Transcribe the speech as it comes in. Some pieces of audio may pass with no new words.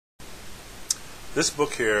This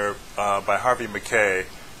book here by Harvey Mackay,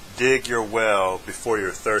 Dig Your Well Before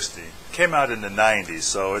You're Thirsty, came out in the 90s,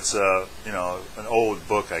 so it's an old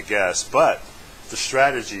book, I guess. But the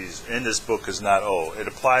strategies in this book is not old. It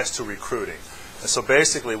applies to recruiting. And so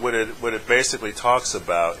basically what it basically talks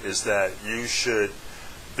about is that you should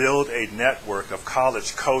build a network of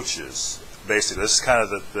college coaches. Basically, this is kind of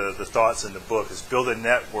the thoughts in the book, is build a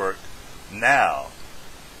network now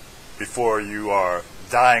before you are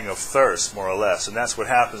dying of thirst, more or less. And that's what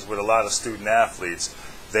happens with a lot of student athletes.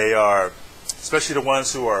 They are, especially the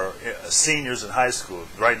ones who are seniors in high school,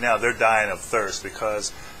 right now they're dying of thirst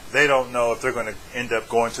because they don't know if they're going to end up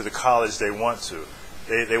going to the college they want to.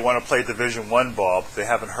 They want to play Division I ball, but they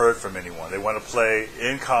haven't heard from anyone. They want to play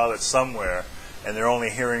in college somewhere, and they're only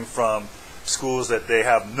hearing from schools that they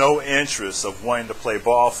have no interest of wanting to play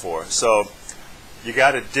ball for. So you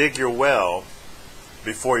got to dig your well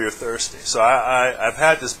before you're thirsty. So I've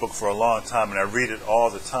had this book for a long time, and I read it all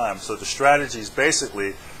the time. So the strategies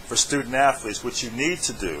basically for student athletes, what you need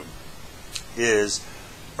to do is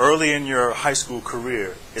early in your high school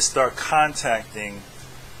career is start contacting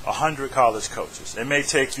 100 college coaches. It may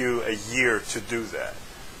take you a year to do that.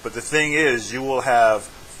 But the thing is, you will have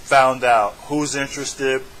found out who's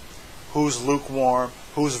interested, who's lukewarm,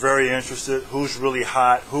 who's very interested, who's really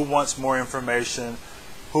hot, who wants more information,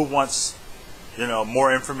 who wants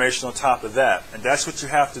more information on top of that. And that's what you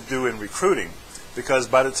have to do in recruiting, because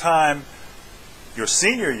by the time your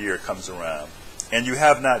senior year comes around and you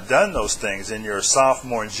have not done those things in your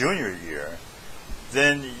sophomore and junior year,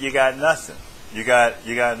 then you got nothing. You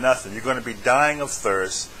got nothing. You're going to be dying of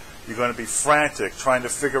thirst. You're going to be frantic trying to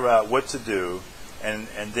figure out what to do, and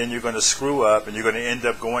then you're going to screw up, and you're going to end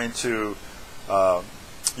up going to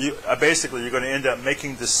basically you're going to end up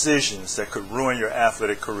making decisions that could ruin your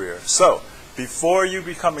athletic career. So before you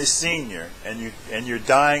become a senior and you're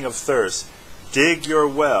dying of thirst, dig your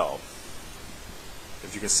well.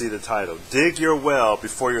 If you can see the title, dig your well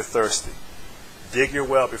before you're thirsty. Dig your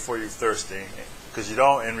well before you're thirsty, because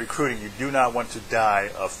in recruiting, you do not want to die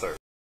of thirst.